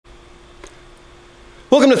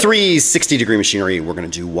Welcome to 360 Degree Machinery. We're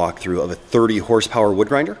going to do a walkthrough of a 30 horsepower wood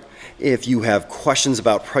grinder. If you have questions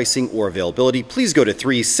about pricing or availability, please go to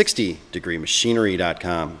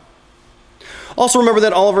 360degreemachinery.com. Also remember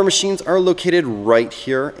that all of our machines are located right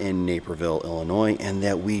here in Naperville, Illinois, and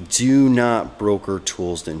that we do not broker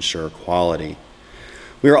tools to ensure quality.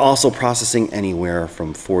 We are also processing anywhere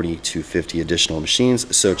from 40 to 50 additional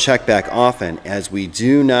machines, so check back often as we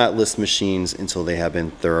do not list machines until they have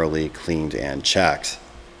been thoroughly cleaned and checked.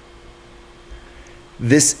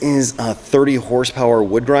 This is a 30 horsepower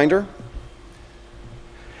wood grinder.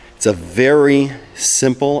 It's a very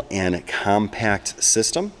simple and compact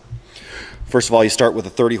system. First of all, you start with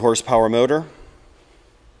a 30 horsepower motor.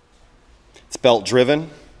 It's belt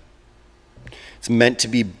driven. It's meant to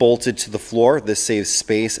be bolted to the floor. This saves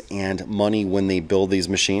space and money when they build these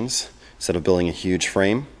machines instead of building a huge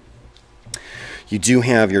frame. You do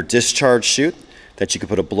have your discharge chute that you can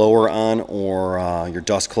put a blower on or your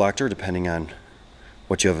dust collector depending on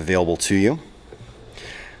what you have available to you.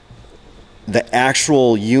 The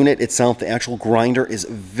actual unit itself, the actual grinder, is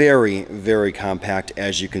very, very compact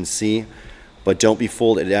as you can see, but don't be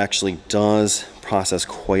fooled, it actually does process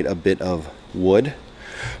quite a bit of wood.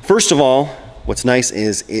 First of all, what's nice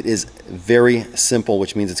is it is very simple,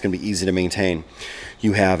 which means it's going to be easy to maintain.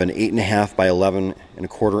 You have an 8.5 by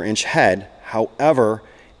 11.25 inch head. However,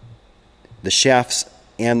 the shafts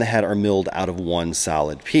and the head are milled out of one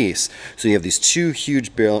solid piece. So you have these two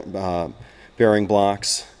huge bearing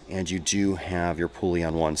blocks, and you do have your pulley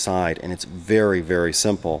on one side, and it's very, very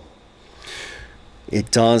simple.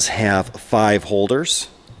 It does have 5 holders.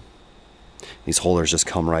 These holders just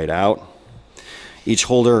come right out. Each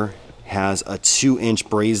holder has a 2-inch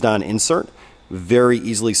brazed on insert, very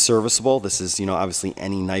easily serviceable. This is, obviously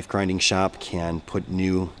any knife grinding shop can put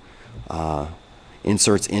new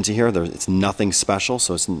inserts into here. It's nothing special,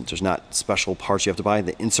 so there's not special parts you have to buy.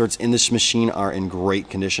 The inserts in this machine are in great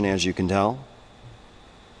condition, as you can tell.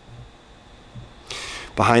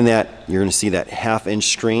 Behind that, you're going to see that 1/2-inch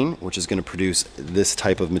screen, which is going to produce this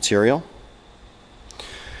type of material.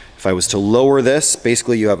 If I was to lower this,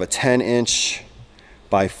 basically you have a 10-inch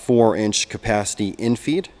by 4-inch capacity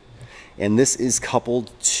infeed, and this is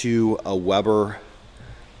coupled to a Weber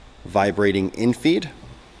vibrating infeed.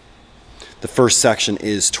 The first section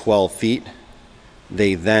is 12 feet.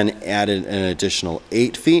 They then added an additional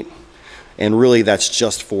 8 feet, and really that's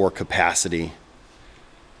just for capacity.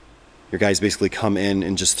 Your guys basically come in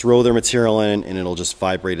and just throw their material in, and it'll just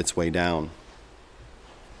vibrate its way down.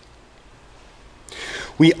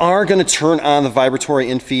 We are going to turn on the vibratory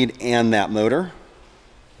infeed and that motor.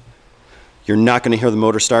 You're not going to hear the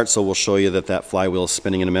motor start, so we'll show you that flywheel is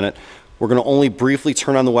spinning in a minute. We're going to only briefly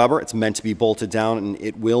turn on the Weber. It's meant to be bolted down, and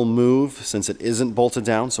it will move since it isn't bolted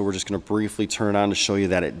down, so we're just going to briefly turn it on to show you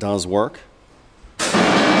that it does work.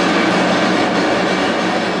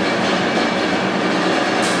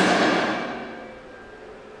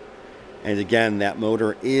 And again, that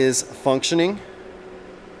motor is functioning.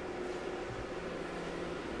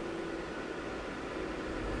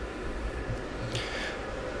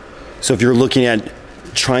 So if you're looking at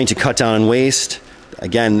trying to cut down on waste,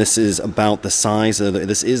 again, this is about the size of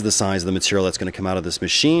the material that's going to come out of this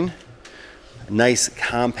machine. A nice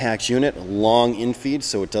compact unit, long infeed,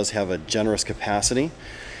 so it does have a generous capacity.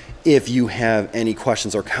 If you have any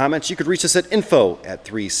questions or comments, you could reach us at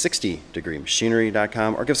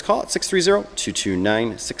info@360degreemachinery.com or give us a call at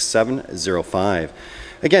 630-229-6705.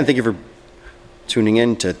 Again, thank you for tuning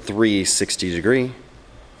in to 360 Degree,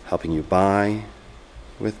 helping you buy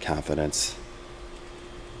with confidence.